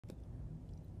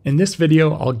In this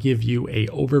video, I'll give you an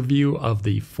overview of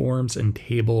the Forms and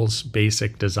Tables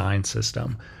basic design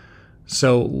system.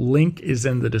 So link is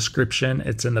in the description.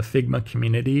 It's in the Figma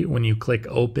community. When you click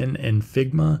open in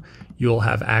Figma, you'll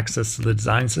have access to the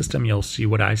design system. You'll see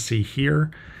what I see here.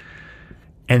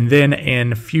 And then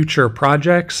in future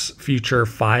projects, future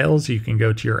files, you can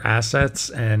go to your assets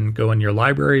and go in your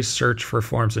libraries, search for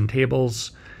Forms and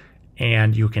Tables,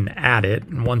 and you can add it.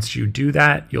 And once you do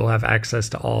that, you'll have access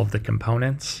to all of the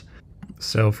components.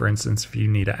 So for instance, if you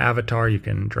need an avatar, you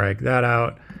can drag that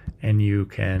out and you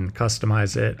can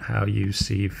customize it how you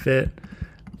see fit.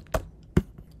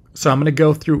 So I'm going to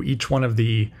go through each one of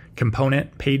the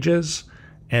component pages,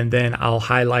 and then I'll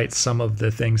highlight some of the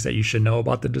things that you should know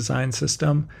about the design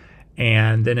system.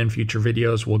 And then in future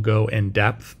videos, we'll go in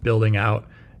depth building out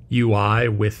UI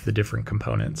with the different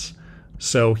components.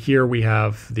 So here we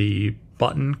have the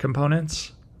button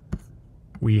components,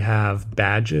 we have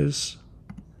badges,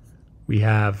 we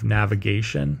have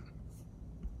navigation,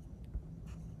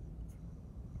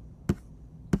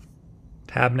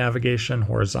 tab navigation,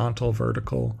 horizontal,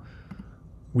 vertical.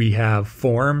 We have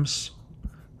forms,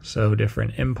 so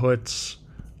different inputs,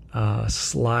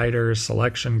 sliders,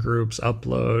 selection groups,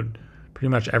 upload, pretty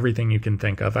much everything you can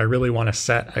think of. I really want to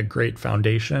set a great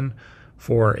foundation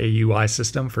for a UI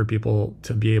system for people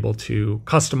to be able to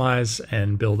customize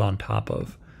and build on top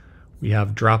of. We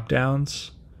have drop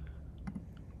downs.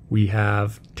 We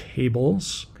have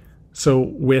tables. So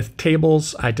with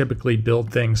tables, I typically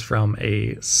build things from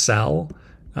a cell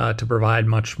to provide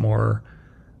much more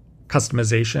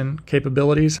customization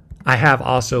capabilities. I have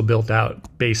also built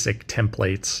out basic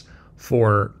templates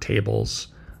for tables,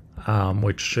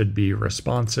 which should be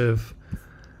responsive.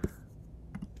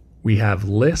 We have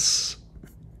lists.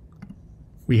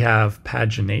 We have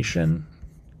pagination.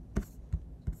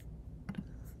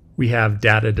 We have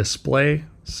data display,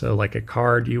 so like a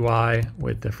card UI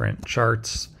with different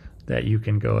charts that you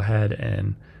can go ahead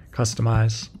and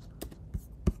customize.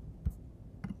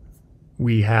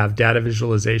 We have data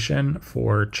visualization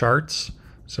for charts.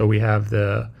 So we have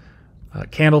the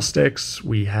candlesticks,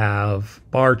 we have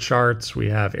bar charts, we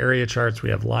have area charts,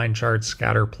 we have line charts,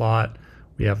 scatter plot,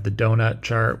 we have the donut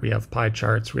chart, we have pie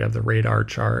charts, we have the radar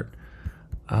chart.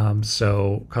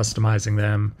 So customizing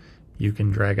them, you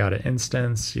can drag out an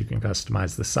instance, you can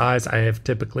customize the size. I have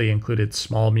typically included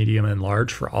small, medium, and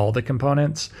large for all the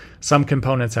components. Some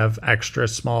components have extra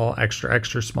small,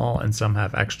 extra small, and some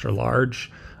have extra large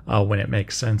when it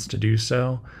makes sense to do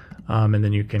so. And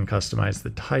then you can customize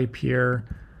the type here.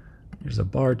 Here's a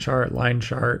bar chart, line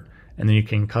chart, and then you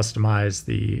can customize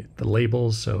the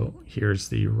labels. So here's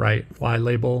the right Y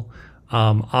label.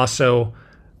 Also,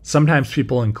 sometimes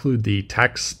people include the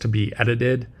text to be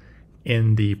edited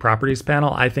in the properties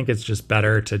panel. I think it's just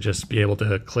better to just be able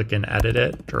to click and edit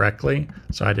it directly.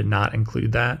 So I did not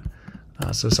include that.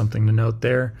 So something to note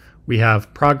there. We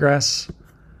have progress.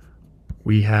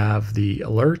 We have the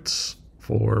alerts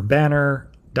for banner,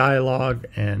 dialogue,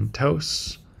 and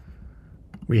toasts.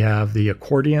 We have the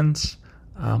accordions.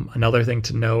 Another thing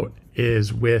to note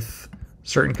is with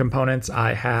certain components,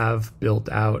 I have built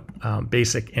out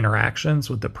basic interactions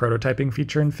with the prototyping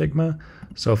feature in Figma.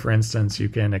 So for instance, you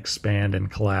can expand and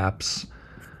collapse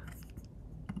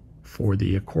for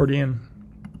the accordion.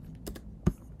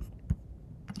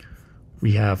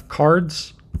 We have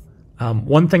cards.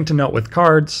 One thing to note with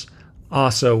cards,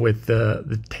 also with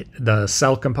the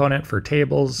cell component for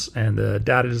tables and the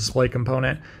data display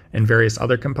component and various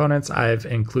other components, I've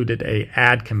included a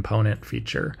add component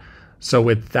feature. So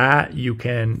with that, you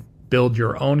can build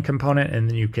your own component and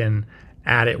then you can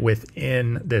add it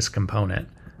within this component,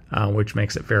 which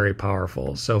makes it very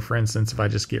powerful. So for instance, if I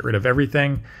just get rid of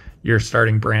everything, you're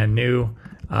starting brand new,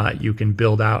 you can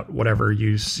build out whatever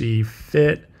you see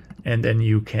fit, and then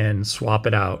you can swap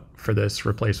it out for this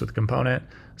replace with component.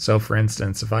 So for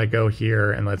instance, if I go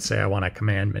here and let's say I want a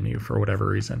command menu for whatever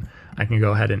reason, I can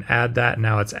go ahead and add that.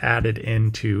 Now it's added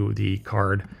into the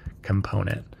card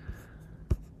component.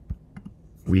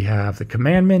 We have the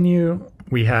command menu,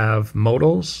 we have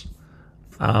modals.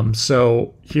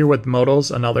 So here with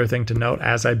modals, another thing to note,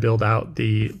 as I build out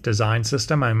the design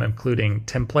system, I'm including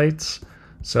templates.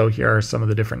 So here are some of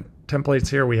the different templates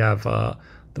here. We have the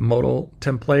modal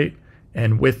template,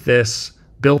 and with this,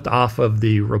 built off of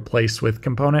the replace with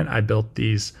component, I built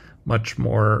these much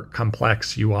more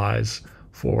complex UIs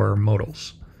for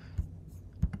modals.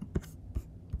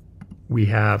 We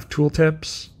have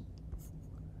tooltips.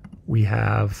 We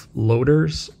have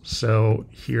loaders. So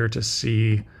here to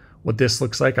see what this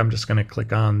looks like, I'm just going to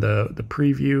click on the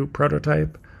preview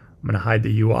prototype. I'm going to hide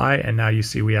the UI, and now you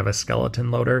see we have a skeleton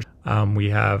loader.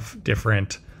 We have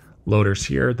different loaders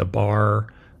here, the bar,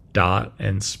 dot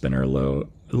and spinner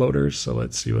loaders. So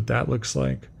let's see what that looks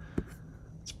like.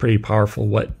 It's pretty powerful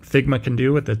what Figma can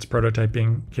do with its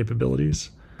prototyping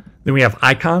capabilities. Then we have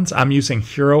icons. I'm using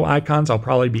hero icons. I'll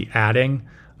probably be adding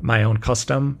my own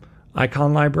custom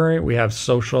icon library. We have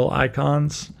social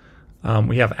icons.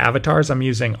 We have avatars. I'm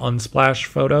using Unsplash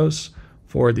photos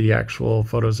for the actual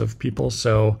photos of people.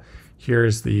 So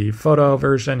here's the photo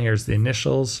version. Here's the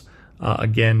initials.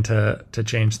 Again, to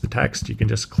change the text, you can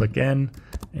just click in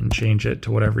and change it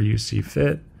to whatever you see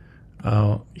fit.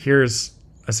 Here's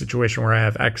a situation where I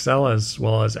have XL as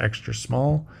well as extra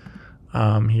small.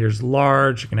 Here's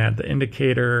large. You can add the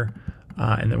indicator,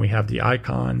 and then we have the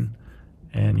icon,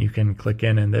 and you can click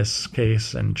in this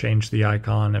case and change the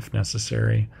icon if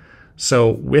necessary.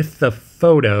 So with the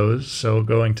photos, so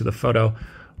going to the photo,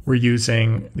 we're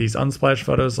using these Unsplash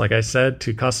photos, like I said,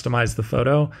 to customize the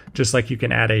photo, just like you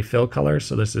can add a fill color.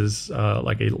 So this is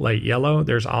like a light yellow.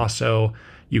 There's also,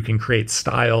 you can create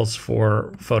styles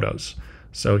for photos.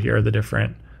 So here are the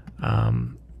different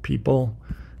people,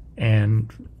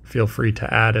 and feel free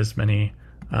to add as many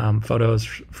photos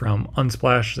from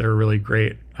Unsplash. They're a really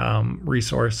great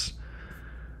resource.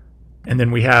 And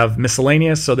then we have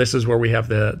miscellaneous. So this is where we have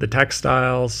the text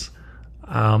styles.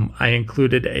 I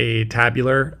included a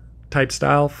tabular type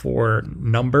style for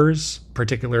numbers,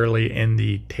 particularly in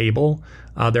the table.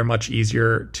 They're much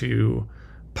easier to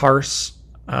parse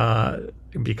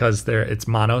because it's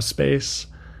monospace.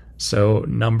 So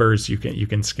numbers you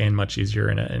can scan much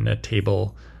easier in a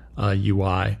table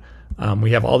UI.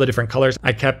 We have all the different colors.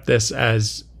 I kept this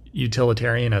as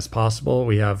utilitarian as possible.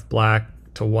 We have black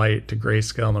to white to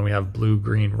grayscale, and then we have blue,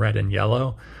 green, red, and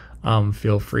yellow.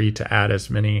 Feel free to add as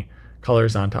many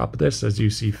colors on top of this as you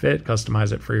see fit.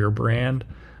 Customize it for your brand.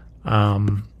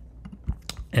 And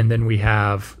then we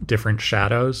have different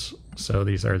shadows. So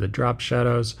these are the drop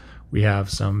shadows. We have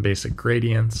some basic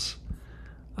gradients.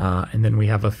 And then we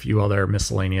have a few other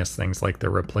miscellaneous things like the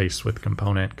replace with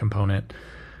component.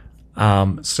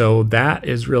 So that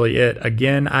is really it.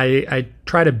 Again, I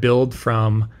try to build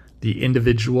from the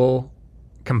individual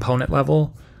component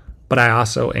level, but I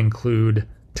also include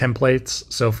templates.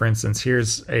 So for instance,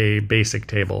 here's a basic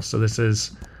table. So this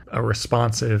is a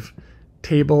responsive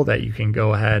table that you can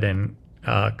go ahead and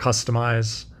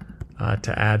customize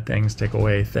to add things, take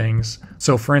away things.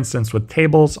 So for instance, with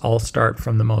tables, I'll start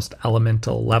from the most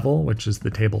elemental level, which is the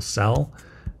table cell,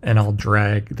 and I'll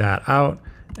drag that out,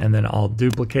 and then I'll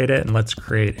duplicate it, and let's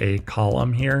create a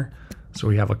column here. So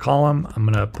we have a column. I'm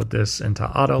gonna put this into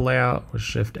auto layout with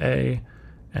Shift A,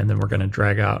 and then we're gonna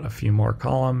drag out a few more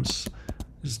columns.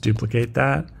 Just duplicate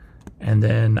that, and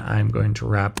then I'm going to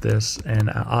wrap this in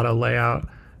auto layout.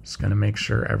 Just gonna make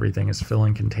sure everything is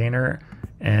filling container,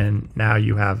 and now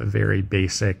you have a very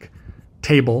basic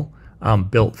table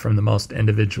built from the most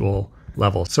individual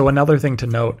level. So another thing to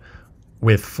note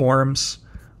with forms,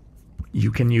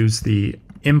 you can use the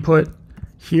input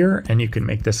here, and you can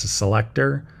make this a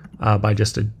selector by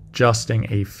just adjusting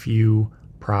a few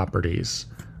properties.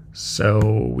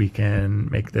 So we can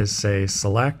make this say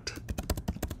select.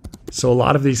 So a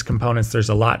lot of these components, there's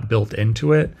a lot built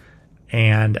into it,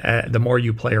 and the more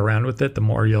you play around with it, the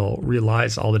more you'll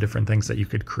realize all the different things that you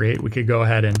could create. We could go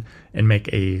ahead and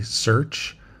make a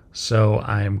search. So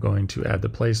I'm going to add the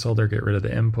placeholder, get rid of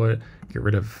the input, get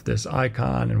rid of this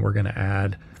icon, and we're going to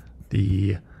add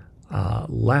the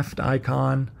left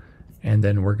icon, and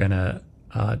then we're going to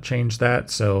change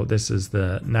that. So this is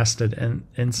the nested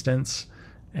instance,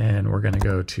 and we're going to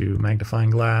go to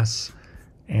magnifying glass,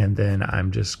 and then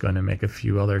I'm just going to make a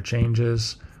few other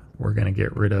changes. We're going to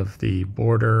get rid of the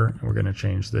border. We're going to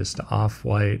change this to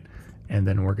off-white, and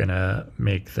then we're going to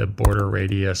make the border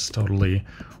radius totally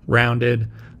rounded.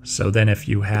 So then if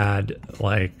you had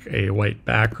like a white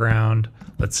background,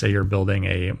 let's say you're building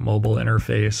a mobile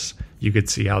interface, you could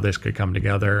see how this could come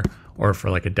together. Or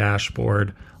for like a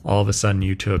dashboard, all of a sudden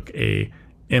you took a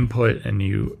input and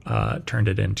you turned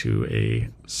it into a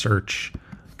search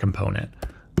component.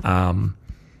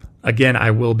 Again, I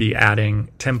will be adding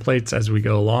templates as we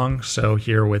go along. So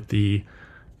here with the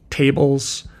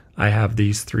tables, I have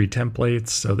these 3 templates.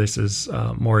 So this is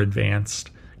more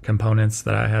advanced components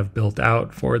that I have built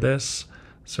out for this.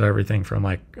 So everything from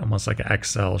like almost like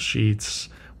Excel sheets.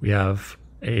 We have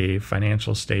a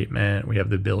financial statement. We have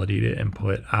the ability to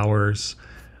input hours.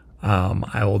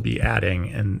 I will be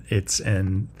adding, and it's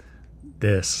in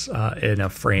this in a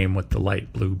frame with the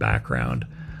light blue background.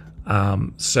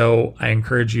 So I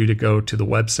encourage you to go to the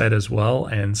website as well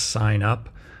and sign up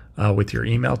with your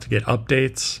email to get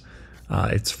updates.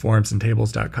 It's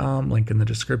formsandtables.com, link in the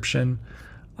description.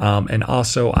 And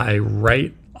also I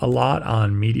write a lot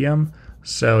on Medium.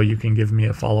 So you can give me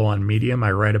a follow on Medium.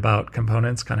 I write about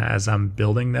components kind of as I'm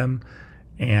building them,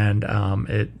 and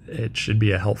it should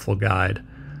be a helpful guide.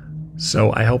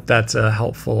 So I hope that's a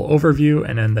helpful overview,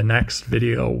 and in the next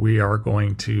video we are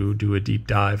going to do a deep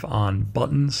dive on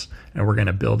buttons, and we're going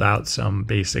to build out some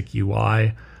basic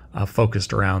UI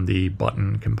focused around the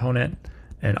button component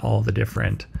and all the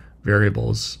different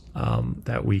variables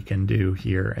that we can do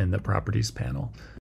here in the properties panel.